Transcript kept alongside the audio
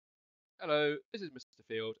Hello, this is Mr.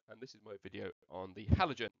 Field, and this is my video on the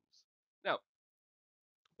halogens. Now,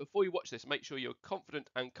 before you watch this, make sure you're confident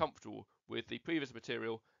and comfortable with the previous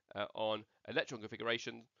material on electron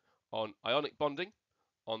configuration, on ionic bonding,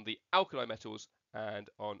 on the alkali metals, and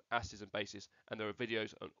on acids and bases. And there are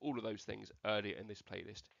videos on all of those things earlier in this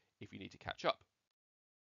playlist if you need to catch up.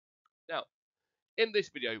 Now, in this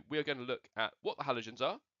video, we are going to look at what the halogens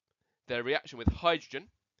are, their reaction with hydrogen,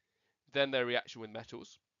 then their reaction with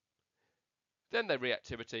metals, then their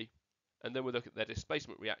reactivity, and then we'll look at their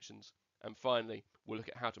displacement reactions, and finally we'll look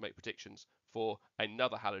at how to make predictions for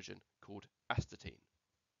another halogen called astatine.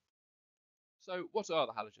 So what are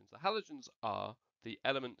the halogens? The halogens are the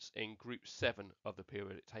elements in group 7 of the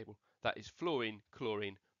periodic table. That is fluorine,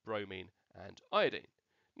 chlorine, bromine, and iodine.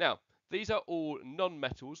 Now, these are all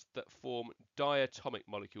non-metals that form diatomic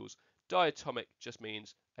molecules. Diatomic just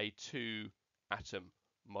means a 2-atom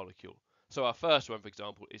molecule. So our first one, for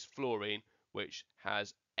example, is fluorine, which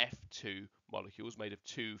has F2 molecules made of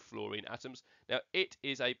 2 fluorine atoms. Now, it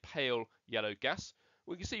is a pale yellow gas.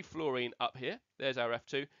 We can see fluorine up here. There's our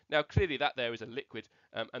F2. Now, clearly that there is a liquid,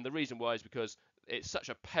 and the reason why is because it's such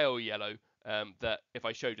a pale yellow that if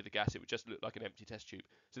I showed you the gas, it would just look like an empty test tube.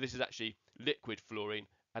 So this is actually liquid fluorine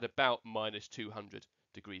at about minus 200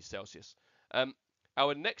 degrees Celsius.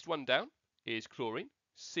 Our next one down is chlorine,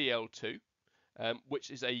 Cl2,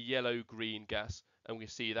 which is a yellow-green gas, and we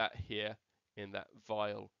see that here in that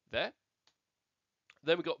vial there.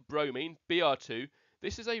 Then we've got bromine, Br2.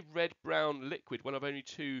 This is a red-brown liquid, one of only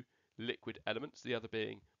 2 liquid elements, the other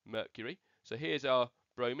being mercury. So here's our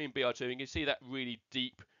bromine, Br2, and you can see that really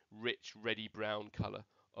deep, rich, reddy brown colour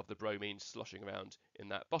of the bromine sloshing around in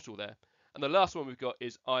that bottle there. And the last one we've got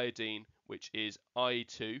is iodine, which is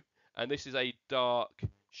I2, and this is a dark,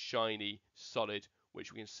 shiny solid,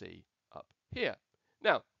 which we can see up here.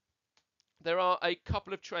 Now, there are a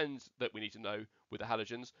couple of trends that we need to know with the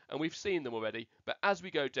halogens, and we've seen them already, but as we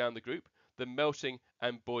go down the group, the melting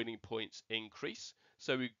and boiling points increase.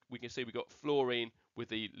 So we can see we've got fluorine with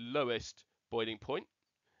the lowest boiling point,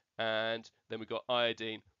 and then we've got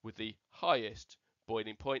iodine with the highest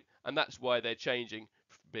boiling point, and that's why they're changing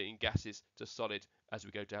from being gases to solid as we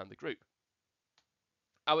go down the group.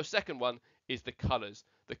 Our second one is the colours.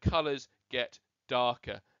 The colours get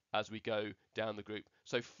darker as we go down the group.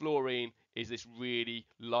 So fluorine is this really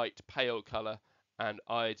light pale colour, and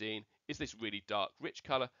iodine is this really dark rich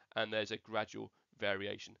colour, and there's a gradual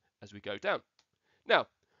variation as we go down. Now,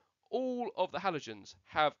 all of the halogens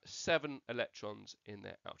have 7 electrons in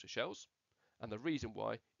their outer shells, and the reason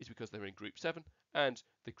why is because they're in group 7, and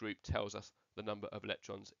the group tells us the number of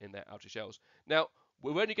electrons in their outer shells. Now,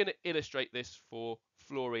 we're only going to illustrate this for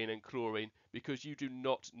fluorine and chlorine because you do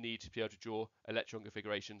not need to be able to draw electron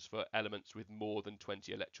configurations for elements with more than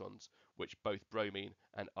 20 electrons, which both bromine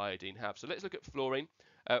and iodine have. So let's look at fluorine.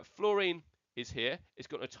 Fluorine is here. It's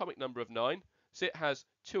got an atomic number of 9, so it has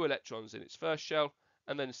 2 electrons in its first shell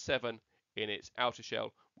and then 7 in its outer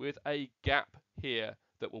shell, with a gap here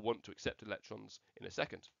that will want to accept electrons in a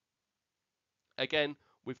second. Again,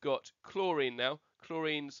 we've got chlorine now.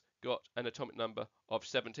 Chlorine's got an atomic number of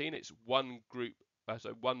 17. It's one group,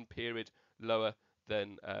 so one period lower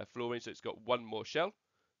than fluorine, so it's got 1 more shell.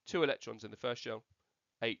 2 electrons in the first shell,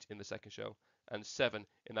 8 in the second shell, and 7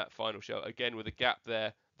 in that final shell, again with a gap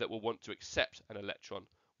there that will want to accept an electron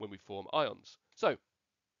when we form ions. So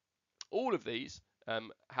all of these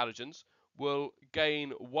halogens will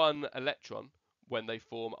gain 1 electron when they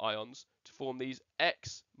form ions to form these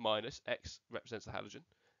X minus, X represents the halogen,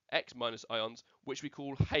 X minus ions, which we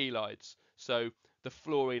call halides. So the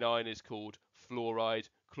fluorine ion is called fluoride,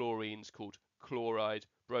 chlorine's called chloride,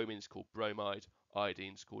 bromine's called bromide,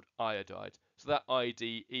 iodine's called iodide. So that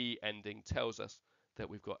IDE ending tells us that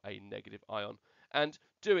we've got a negative ion. And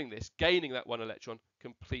doing this, gaining that 1 electron,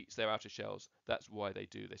 completes their outer shells. That's why they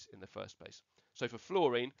do this in the first place. So for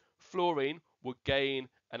fluorine, fluorine will gain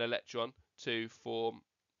an electron to form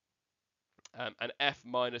an F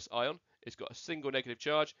minus ion. It's got a single negative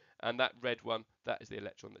charge, and that red one, that is the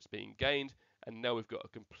electron that's being gained. And now we've got a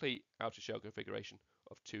complete outer shell configuration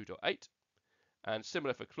of 2.8. And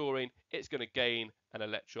similar for chlorine, it's going to gain an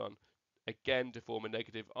electron again to form a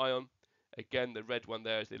negative ion. Again, the red one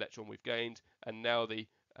there is the electron we've gained, and now the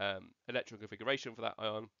electron configuration for that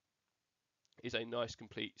ion is a nice,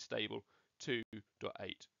 complete, stable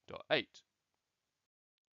 2.8.8. Okay,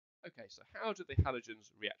 so how do the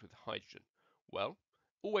halogens react with hydrogen? Well,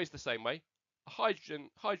 always the same way. A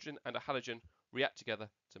hydrogen and a halogen react together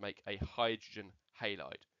to make a hydrogen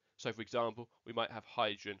halide. So for example, we might have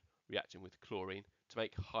hydrogen reacting with chlorine to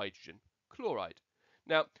make hydrogen chloride.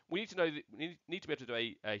 Now, we need to know that we need to be able to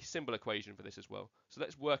do a symbol equation for this as well. So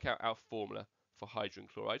let's work out our formula for hydrogen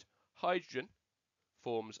chloride. Hydrogen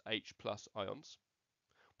forms H plus ions.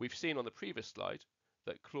 We've seen on the previous slide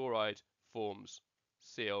that chloride forms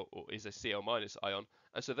Cl or is a Cl minus ion,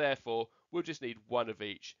 and so therefore we'll just need one of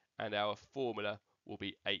each, and our formula will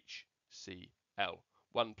be HCl,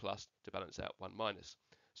 1 plus to balance out 1 minus.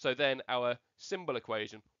 So then our symbol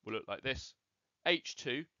equation will look like this: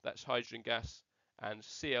 H2, that's hydrogen gas, and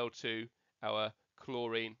Cl2, our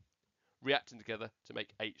chlorine, reacting together to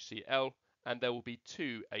make HCl, and there will be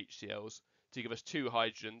two HCl's to give us two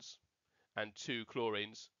hydrogens and two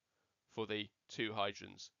chlorines for the two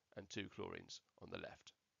hydrogens and two chlorines on the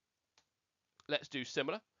left. Let's do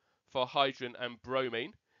similar for hydrogen and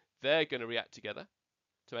bromine. They're going to react together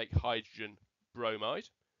to make hydrogen bromide.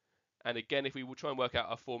 And again, if we will try and work out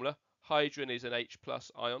our formula, hydrogen is an H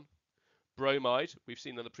plus ion. Bromide, we've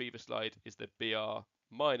seen on the previous slide, is the Br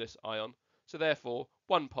minus ion. So therefore,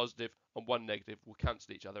 one positive and one negative will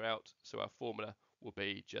cancel each other out. So our formula will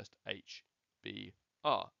be just HBr,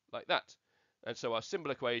 like that. And so our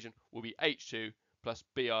symbol equation will be H2 plus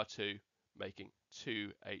Br2, making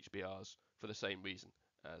two HBrs for the same reason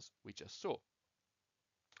as we just saw.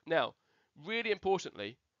 Now, really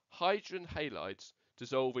importantly, hydrogen halides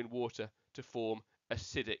dissolve in water to form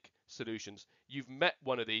acidic solutions. You've met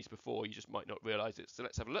one of these before, you just might not realize it. So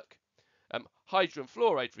let's have a look. Hydrogen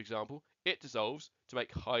fluoride, for example, it dissolves to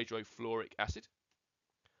make hydrofluoric acid.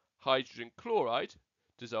 Hydrogen chloride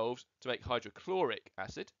dissolves to make hydrochloric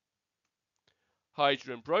acid.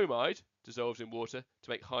 Hydrogen bromide dissolves in water to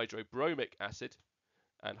make hydrobromic acid,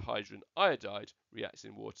 and hydrogen iodide reacts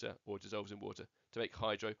in water or dissolves in water to make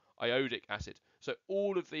hydroiodic acid. So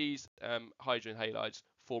all of these hydrogen halides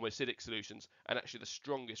form acidic solutions, and actually the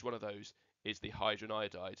strongest one of those is the hydrogen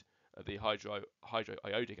iodide, the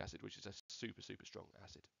hydroiodic acid, which is a super strong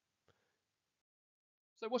acid.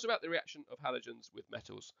 So what about the reaction of halogens with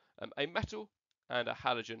metals? A metal and a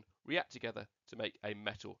halogen react together to make a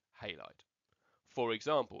metal halide. For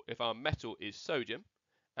example, if our metal is sodium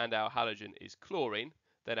and our halogen is chlorine,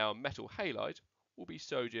 then our metal halide will be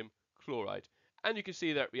sodium chloride. And you can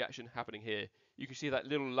see that reaction happening here. You can see that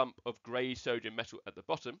little lump of grey sodium metal at the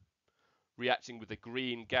bottom reacting with the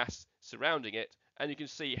green gas surrounding it, and you can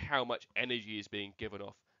see how much energy is being given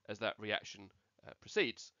off as that reaction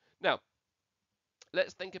proceeds. Now,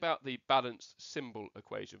 let's think about the balanced symbol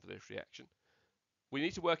equation for this reaction. We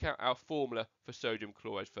need to work out our formula for sodium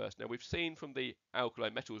chloride first. Now, we've seen from the alkali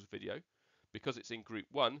metals video, because it's in group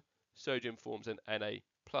 1, sodium forms an Na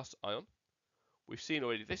plus ion. We've seen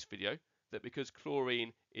already this video that because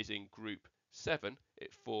chlorine is in group 7,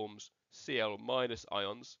 it forms Cl minus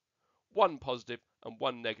ions. One positive and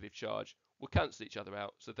one negative charge will cancel each other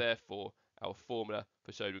out, so therefore our formula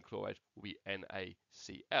for sodium chloride will be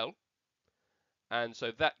NaCl. And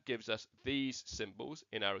so that gives us these symbols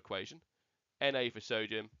in our equation: Na for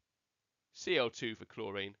sodium, Cl2 for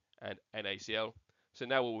chlorine, and NaCl. So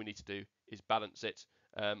now all we need to do is balance it.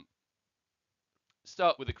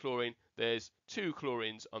 Start with the chlorine. There's two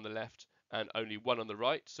chlorines on the left and only one on the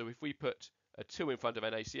right. So if we put a 2 in front of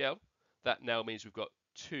NaCl, that now means we've got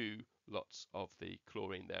two lots of the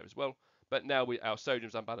chlorine there as well. But now our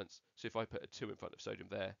sodium's unbalanced. So if I put a 2 in front of sodium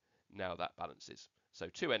there, now that balances. So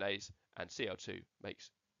 2 Nas and Cl2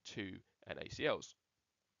 makes 2 NaCls.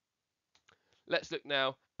 Let's look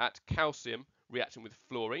now at calcium reacting with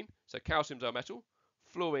fluorine. So calcium's our metal,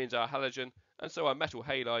 fluorine's our halogen, and so our metal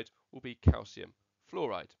halide will be calcium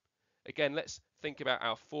fluoride. Again, let's think about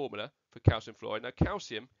our formula for calcium fluoride. Now,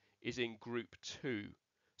 calcium is in group 2,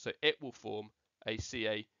 so it will form a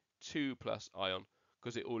Ca2 plus ion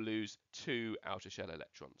because it will lose 2 outer shell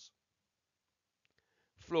electrons.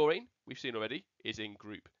 Fluorine, we've seen already, is in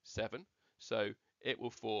group 7, so it will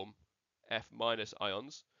form F minus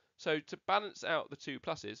ions. So to balance out the two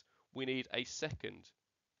pluses, we need a second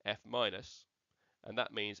F minus, and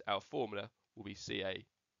that means our formula will be CaF2.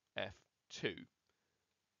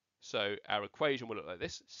 So our equation will look like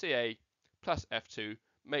this: Ca plus F2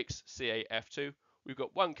 makes CaF2. We've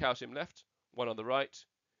got one calcium left, one on the right,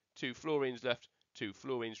 two fluorines left, two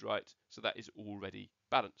fluorines right, so that is already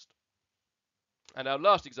balanced. And our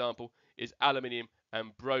last example is aluminium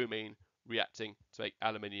and bromine reacting to make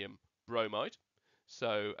aluminium bromide.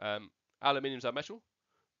 So aluminium is our metal,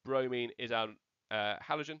 bromine is our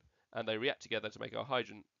halogen, and they react together to make our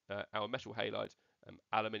hydrogen, our metal halide,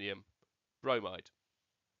 aluminium bromide.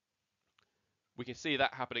 We can see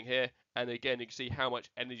that happening here, and again you can see how much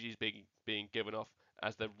energy is being given off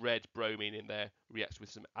as the red bromine in there reacts with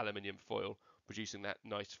some aluminium foil, producing that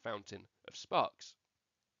nice fountain of sparks.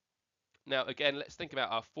 Now again, let's think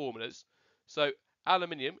about our formulas. So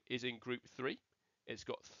Aluminium is in group 3. It's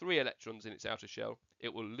got 3 electrons in its outer shell.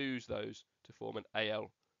 It will lose those to form an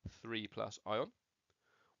Al3 plus ion.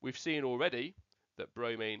 We've seen already that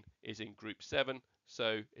bromine is in group 7,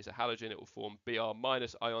 so it's a halogen. It will form Br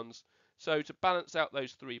minus ions. So to balance out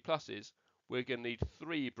those 3 pluses, we're going to need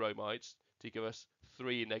 3 bromides to give us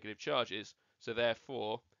 3 negative charges. So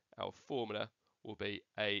therefore, our formula will be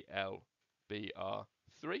AlBr3.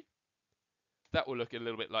 That will look a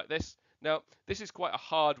little bit like this. Now, this is quite a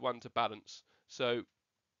hard one to balance. So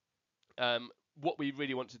what we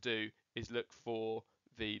really want to do is look for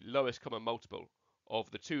the lowest common multiple of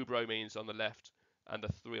the 2 bromines on the left and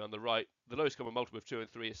the 3 on the right. The lowest common multiple of 2 and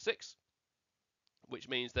 3 is 6, which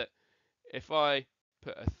means that if I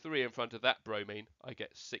put a 3 in front of that bromine, I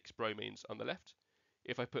get 6 bromines on the left.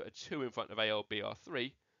 If I put a 2 in front of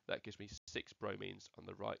AlBr3, that gives me 6 bromines on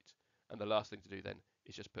the right. And the last thing to do then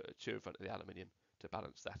is just put a 2 in front of the aluminium to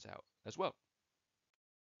balance that out as well.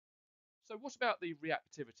 So what about the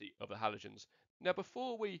reactivity of the halogens? Now,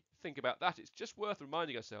 before we think about that, it's just worth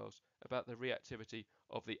reminding ourselves about the reactivity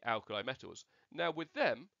of the alkali metals. Now, with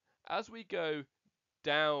them, as we go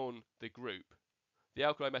down the group, the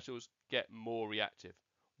alkali metals get more reactive.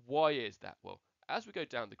 Why is that? Well, as we go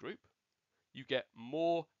down the group, you get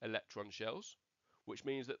more electron shells, which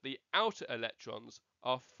means that the outer electrons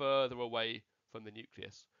are further away from the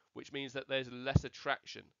nucleus, which means that there's less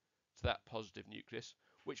attraction to that positive nucleus,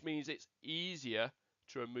 which means it's easier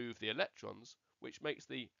to remove the electrons, which makes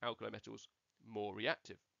the alkali metals more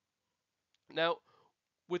reactive. Now,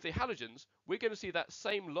 with the halogens, we're going to see that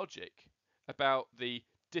same logic about the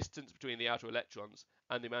distance between the outer electrons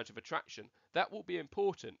and the amount of attraction. That will be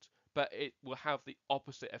important, but it will have the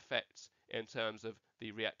opposite effects in terms of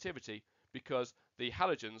the reactivity, because the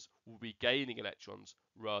halogens will be gaining electrons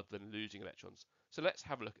rather than losing electrons. So let's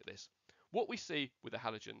have a look at this. What we see with the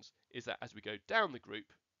halogens is that as we go down the group,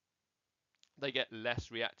 they get less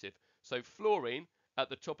reactive. So fluorine at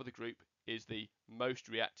the top of the group is the most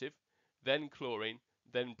reactive, then chlorine,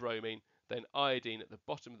 then bromine, then iodine at the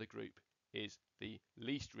bottom of the group is the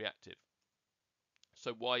least reactive.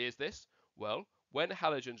 So why is this? Well, when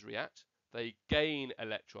halogens react, they gain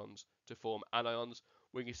electrons to form anions.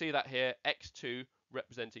 We can see that here, X2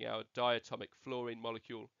 representing our diatomic fluorine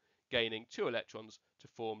molecule, gaining 2 electrons to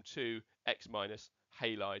form 2 X-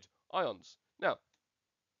 halide ions. Now,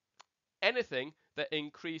 anything that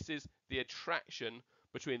increases the attraction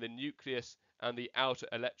between the nucleus and the outer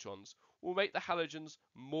electrons will make the halogens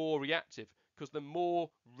more reactive, because the more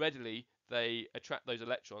readily they attract those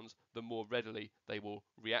electrons, the more readily they will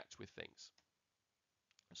react with things.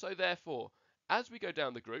 So therefore, as we go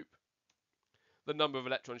down the group, the number of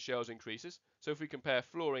electron shells increases. So if we compare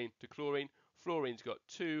fluorine to chlorine, fluorine's got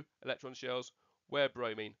 2 electron shells, where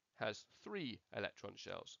bromine has 3 electron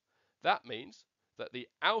shells. That means that the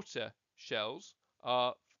outer shells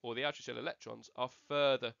are, or the outer shell electrons, are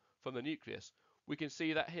further from the nucleus. We can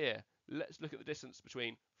see that here. Let's look at the distance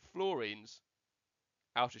between fluorine's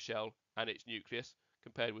outer shell and its nucleus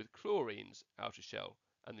compared with chlorine's outer shell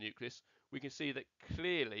and the nucleus. We can see that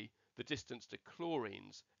clearly the distance to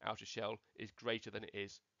chlorine's outer shell is greater than it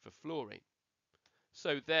is for fluorine.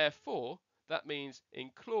 So therefore, that means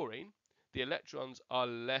in chlorine, the electrons are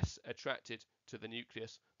less attracted to the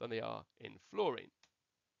nucleus than they are in fluorine.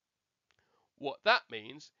 What that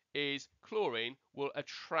means is chlorine will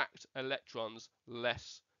attract electrons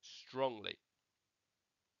less strongly.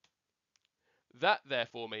 That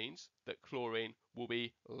therefore means that chlorine will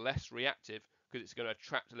be less reactive, because it's going to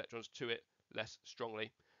attract electrons to it less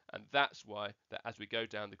strongly, and that's why that as we go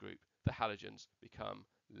down the group, the halogens become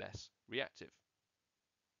less reactive.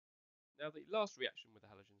 Now, the last reaction with the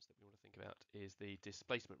halogens that we want to think about is the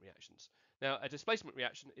displacement reactions. Now, a displacement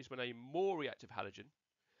reaction is when a more reactive halogen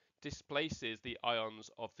displaces the ions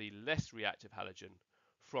of the less reactive halogen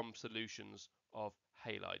from solutions of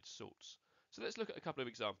halide salts. So let's look at a couple of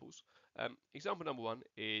examples. Example number 1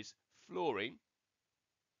 is fluorine,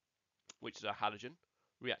 which is our halogen,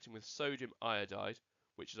 reacting with sodium iodide,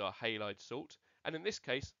 which is our halide salt. And in this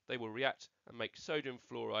case, they will react and make sodium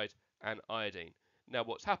fluoride and iodine. Now,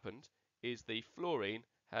 what's happened is the fluorine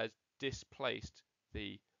has displaced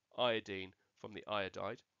the iodine from the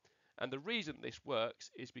iodide. And the reason this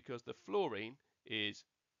works is because the fluorine is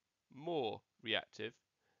more reactive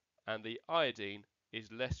and the iodine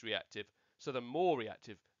is less reactive. So the more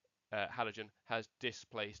reactive halogen has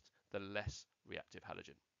displaced the less reactive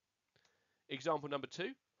halogen. Example number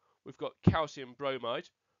 2, we've got calcium bromide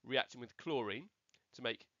reacting with chlorine to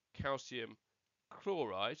make calcium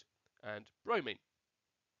chloride and bromine.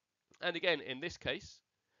 And again, in this case,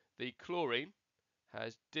 the chlorine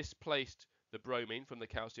has displaced the bromine from the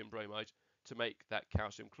calcium bromide to make that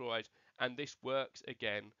calcium chloride, and this works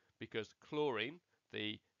again because chlorine,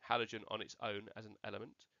 the halogen on its own as an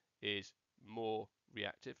element, is more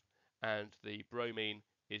reactive and the bromine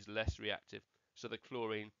is less reactive, so the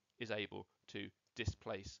chlorine is able to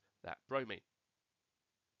displace that bromine.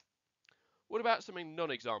 What about some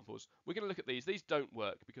non-examples? We're going to look at these. These don't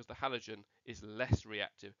work because the halogen is less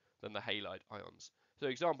reactive than the halide ions. So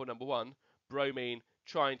example number 1, bromine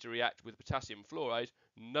trying to react with potassium fluoride,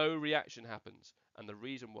 no reaction happens. And the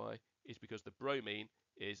reason why is because the bromine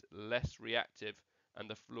is less reactive and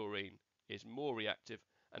the fluorine is more reactive,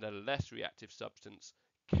 and a less reactive substance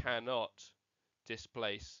cannot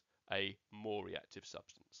displace a more reactive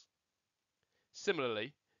substance.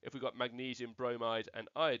 Similarly, if we've got magnesium bromide and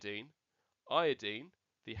iodine,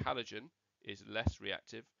 the halogen, is less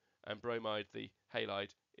reactive, and bromide, the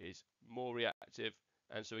halide, is more reactive,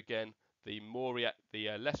 and so again the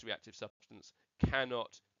less reactive substance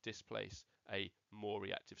cannot displace a more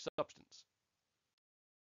reactive substance.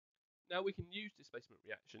 Now we can use displacement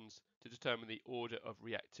reactions to determine the order of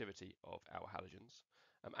reactivity of our halogens,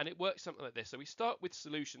 and it works something like this. So we start with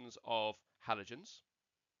solutions of halogens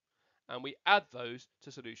and we add those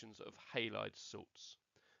to solutions of halide salts.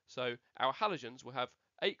 So our halogens will have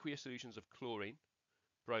aqueous solutions of chlorine,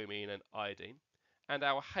 bromine and iodine, and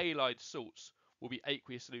our halide salts will be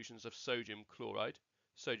aqueous solutions of sodium chloride,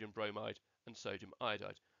 sodium bromide and sodium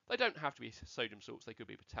iodide. They don't have to be sodium salts, they could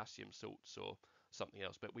be potassium salts or something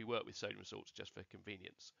else, but we work with sodium salts just for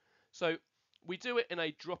convenience. So we do it in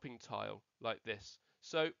a dropping tile like this.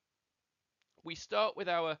 So we start with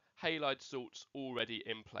our halide salts already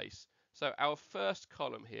in place. So our first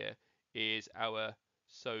column here is our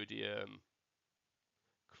sodium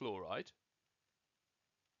chloride.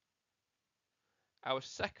 Our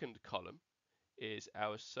second column is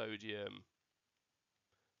our sodium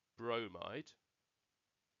bromide.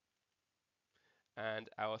 And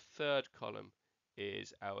our third column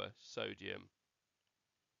is our sodium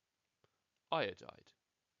iodide.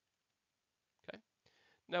 Okay.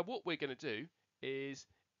 Now what we're going to do is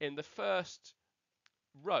in the first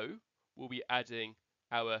row we'll be adding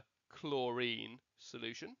our chlorine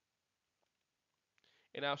solution.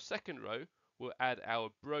 In our second row we'll add our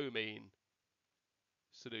bromine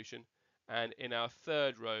solution, and in our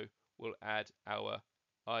third row we'll add our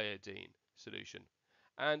iodine solution.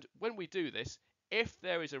 And when we do this, if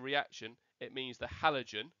there is a reaction, it means the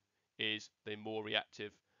halogen is the more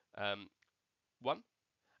reactive one,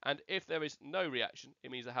 and if there is no reaction,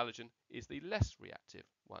 it means the halogen is the less reactive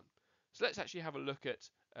one. So let's actually have a look at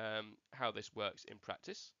how this works in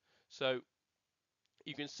practice. So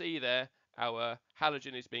you can see there our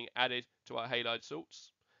halogen is being added to our halide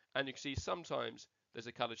salts, and you can see sometimes there's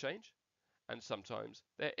a colour change and sometimes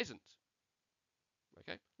there isn't.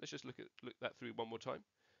 Okay, let's just look that through one more time.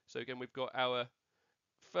 So again, we've got our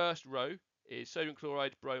first row is sodium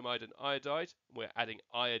chloride, bromide and iodide. We're adding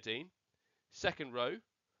iodine. Second row,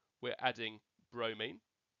 we're adding bromine.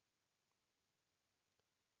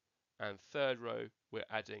 And third row, we're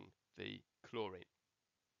adding the chlorine.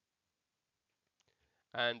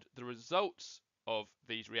 And the results of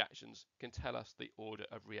these reactions can tell us the order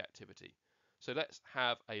of reactivity. So let's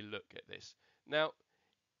have a look at this. Now,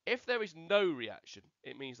 if there is no reaction,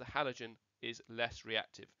 it means the halogen is less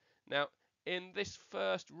reactive. Now, in this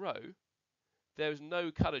first row, there is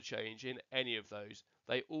no colour change in any of those.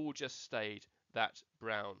 They all just stayed that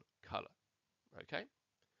brown colour. Okay?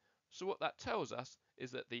 So what that tells us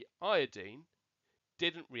is that the iodine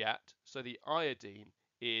didn't react, so the iodine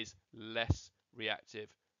is less reactive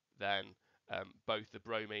than both the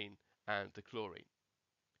bromine and the chlorine.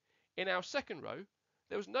 In our second row,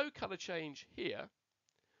 there was no colour change here,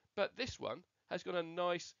 but this one has got a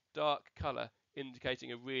nice dark colour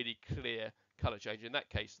indicating a really clear colour change. In that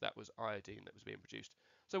case, that was iodine that was being produced.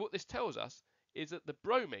 So what this tells us is that the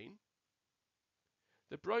bromine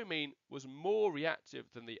was more reactive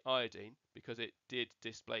than the iodine because it did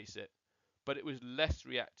displace it, but it was less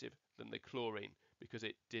reactive than the chlorine because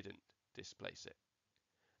it didn't displace it.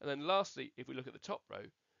 And then lastly, if we look at the top row,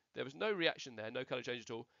 there was no reaction there, no colour change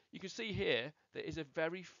at all. You can see here there is a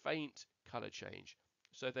very faint colour change.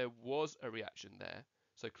 So there was a reaction there.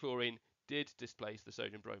 So chlorine did displace the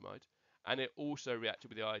sodium bromide, and it also reacted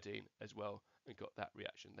with the iodine as well and got that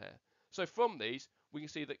reaction there. So from these, we can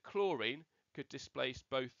see that chlorine could displace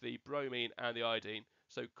both the bromine and the iodine.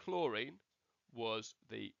 So chlorine was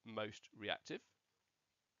the most reactive.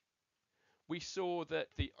 We saw that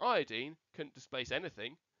the iodine couldn't displace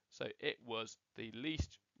anything, so it was the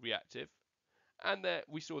least reactive. And there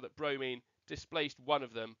we saw that bromine displaced one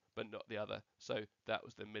of them but not the other, so that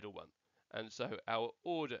was the middle one. And so our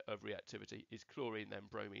order of reactivity is chlorine, then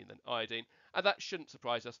bromine, then iodine. And that shouldn't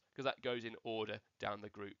surprise us because that goes in order down the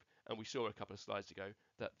group. And we saw a couple of slides ago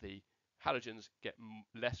that the halogens get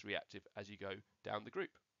less reactive as you go down the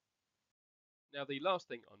group. Now, the last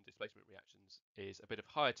thing on displacement reactions is a bit of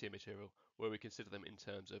higher tier material where we consider them in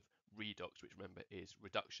terms of redox, which remember is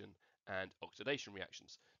reduction and oxidation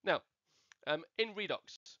reactions. Now, in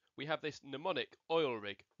redox, we have this mnemonic oil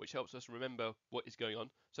rig, which helps us remember what is going on.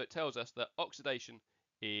 So it tells us that oxidation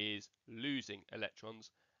is losing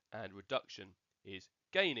electrons and reduction is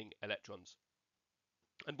gaining electrons.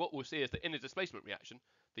 And what we'll see is that in a displacement reaction,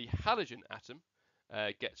 the halogen atom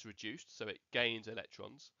gets reduced, so it gains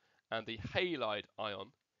electrons, and the halide ion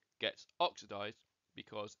gets oxidized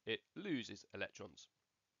because it loses electrons.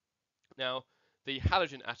 Now, the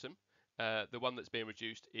halogen atom, the one that's being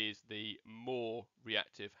reduced, is the more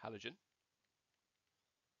reactive halogen,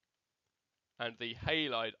 and the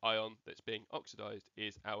halide ion that's being oxidized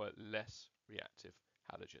is our less reactive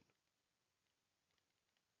halogen.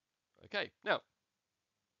 Okay, now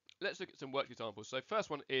let's look at some worked examples. So first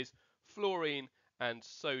one is fluorine and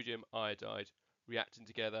sodium iodide reacting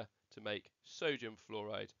together to make sodium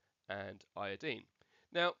fluoride and iodine.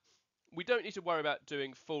 Now, we don't need to worry about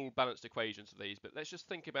doing full balanced equations of these, but let's just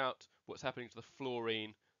think about what's happening to the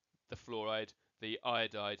fluorine, the fluoride, the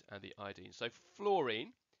iodide, and the iodine. So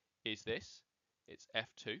fluorine is this, it's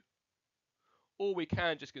F2, or we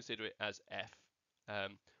can just consider it as F.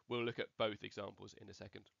 We'll look at both examples in a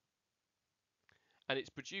second. And it's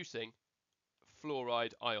producing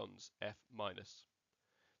fluoride ions, F minus.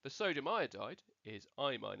 The sodium iodide is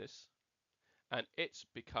I minus, and it's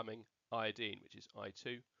becoming iodine, which is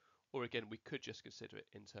I2, or again, we could just consider it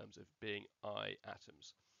in terms of being I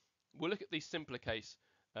atoms. We'll look at the simpler case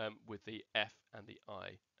with the F and the I,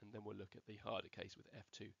 and then we'll look at the harder case with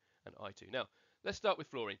F2 and I2. Now, let's start with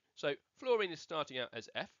fluorine. So fluorine is starting out as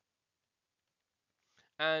F,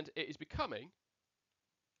 and it is becoming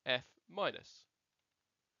F minus,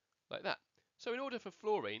 like that. So in order for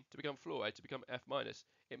fluorine to become fluoride, to become F minus,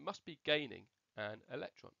 it must be gaining an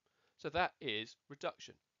electron. So that is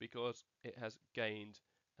reduction because it has gained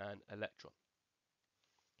an electron.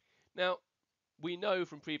 Now, we know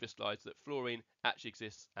from previous slides that fluorine actually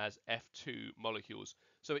exists as F2 molecules.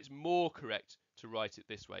 So it's more correct to write it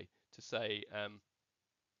this way, to say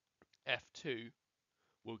F2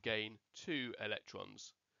 will gain 2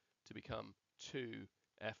 electrons to become 2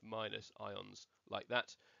 F minus ions, like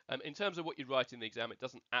that. In terms of what you write in the exam, it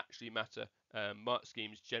doesn't actually matter. Mark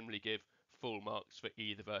schemes generally give full marks for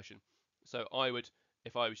either version. So I would,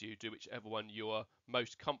 if I was you, do whichever one you are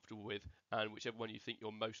most comfortable with and whichever one you think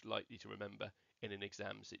you're most likely to remember in an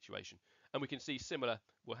exam situation. And we can see similar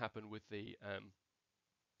will happen with the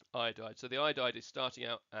iodide. So the iodide is starting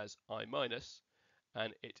out as I minus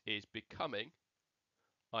and it is becoming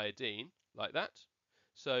iodine, like that.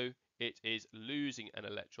 So it is losing an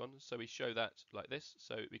electron. So we show that like this.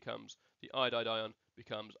 So it becomes, the iodide ion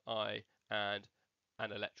becomes I and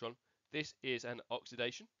an electron. This is an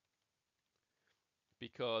oxidation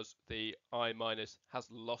because the I minus has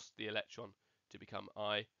lost the electron to become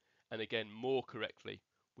I. And again, more correctly,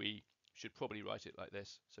 we should probably write it like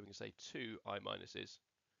this. So we can say 2 I minuses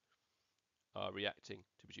are reacting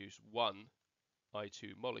to produce 1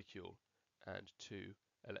 I2 molecule and 2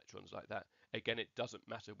 electrons, like that. Again, it doesn't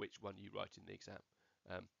matter which one you write in the exam.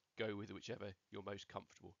 Go with whichever you're most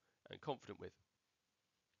comfortable and confident with.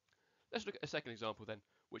 Let's look at a second example then,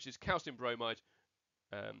 which is calcium bromide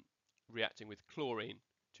reacting with chlorine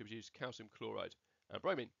to produce calcium chloride and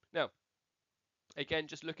bromine. Now, again,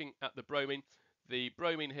 just looking at the bromine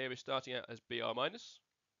here is starting out as Br minus,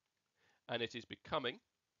 and it is becoming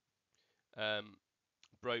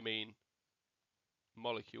bromine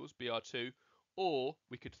molecules, Br2, or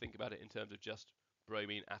we could think about it in terms of just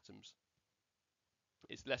bromine atoms.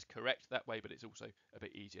 It's less correct that way, but it's also a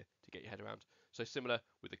bit easier to get your head around. So similar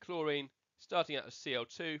with the chlorine, starting out as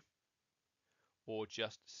Cl2, or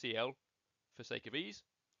just Cl for sake of ease,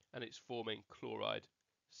 and it's forming chloride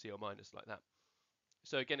Cl minus, like that.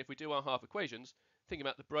 So again, if we do our half equations, thinking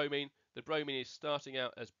about the bromine is starting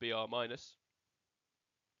out as Br minus,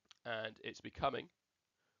 and it's becoming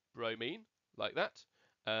bromine, like that,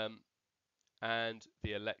 and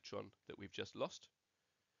the electron that we've just lost.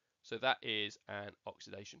 So that is an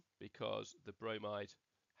oxidation because the bromide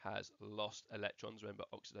has lost electrons. Remember,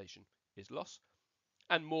 oxidation is loss.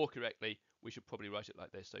 And more correctly, we should probably write it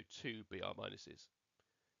like this. So 2 Br minuses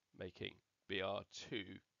making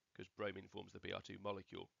Br2, because bromine forms the Br2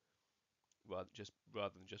 molecule rather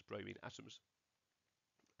than just bromine atoms.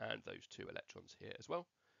 And those 2 electrons here as well.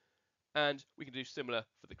 And we can do similar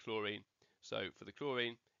for the chlorine. So for the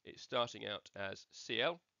chlorine, it's starting out as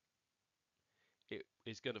Cl. It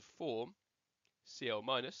is going to form Cl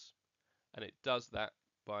minus, and it does that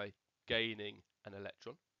by gaining an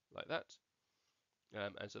electron like that.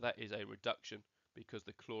 And so that is a reduction because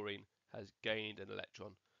the chlorine has gained an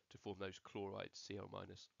electron to form those chloride Cl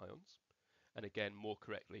minus ions. And again, more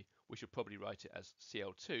correctly, we should probably write it as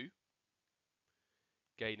Cl2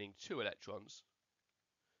 gaining 2 electrons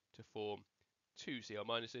to form 2 Cl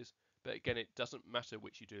minuses. But again, it doesn't matter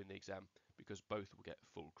which you do in the exam because both will get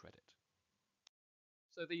full credit.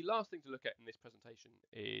 So the last thing to look at in this presentation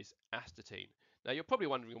is astatine. Now you're probably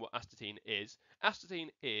wondering what astatine is. Astatine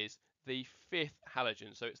is the 5th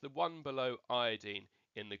halogen, so it's the one below iodine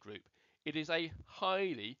in the group. It is a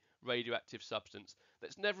highly radioactive substance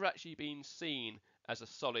that's never actually been seen as a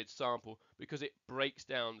solid sample because it breaks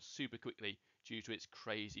down super quickly due to its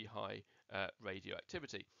crazy high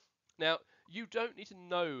radioactivity. Now, you don't need to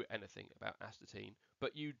know anything about astatine,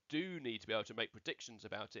 but you do need to be able to make predictions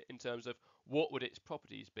about it in terms of what would its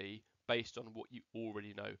properties be based on what you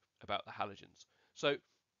already know about the halogens. So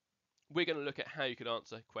we're going to look at how you can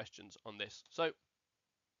answer questions on this. So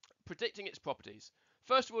predicting its properties.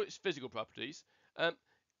 First of all, its physical properties.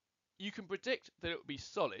 You can predict that it will be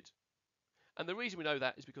solid. And the reason we know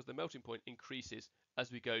that is because the melting point increases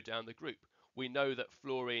as we go down the group. We know that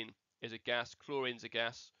fluorine is a gas, chlorine's a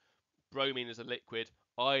gas, bromine is a liquid,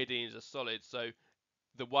 iodine is a solid, so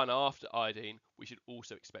the one after iodine we should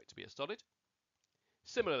also expect to be a solid.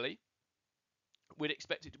 Similarly, we'd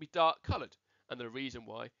expect it to be dark coloured, and the reason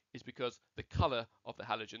why is because the colour of the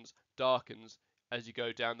halogens darkens as you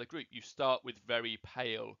go down the group. You start with very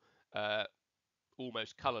pale,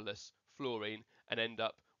 almost colourless fluorine and end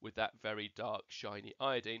up with that very dark, shiny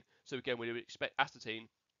iodine. So again, we would expect astatine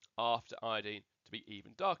after iodine to be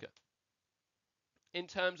even darker. In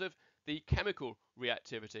terms of the chemical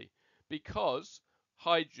reactivity, because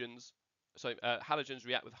halogens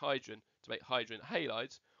react with hydrogen to make hydrogen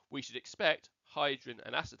halides, we should expect hydrogen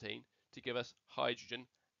and astatine to give us hydrogen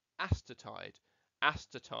astatide.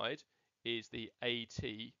 Astatide is the At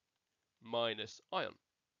minus ion.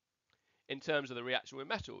 In terms of the reaction with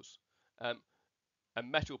metals, a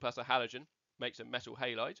metal plus a halogen makes a metal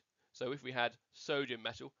halide. So if we had sodium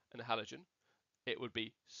metal and a halogen, it would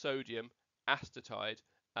be sodium astatide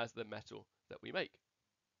as the metal that we make.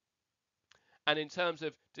 And in terms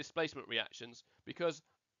of displacement reactions, because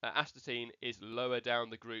astatine is lower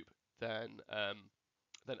down the group than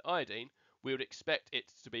iodine, we would expect it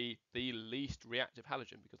to be the least reactive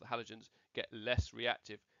halogen because the halogens get less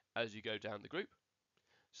reactive as you go down the group.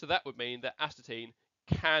 So that would mean that astatine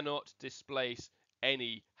cannot displace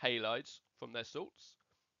any halides from their salts,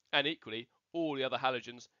 and equally all the other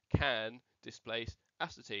halogens can displace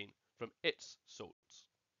astatine from its salts.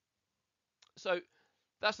 So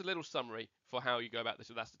that's a little summary for how you go about this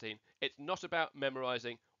with astatine. It's not about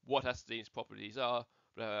memorizing what astatine's properties are,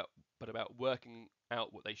 but about working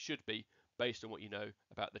out what they should be based on what you know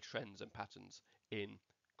about the trends and patterns in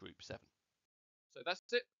Group 7. So that's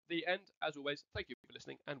it, the end. As always, thank you for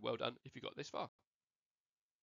listening and well done if you got this far.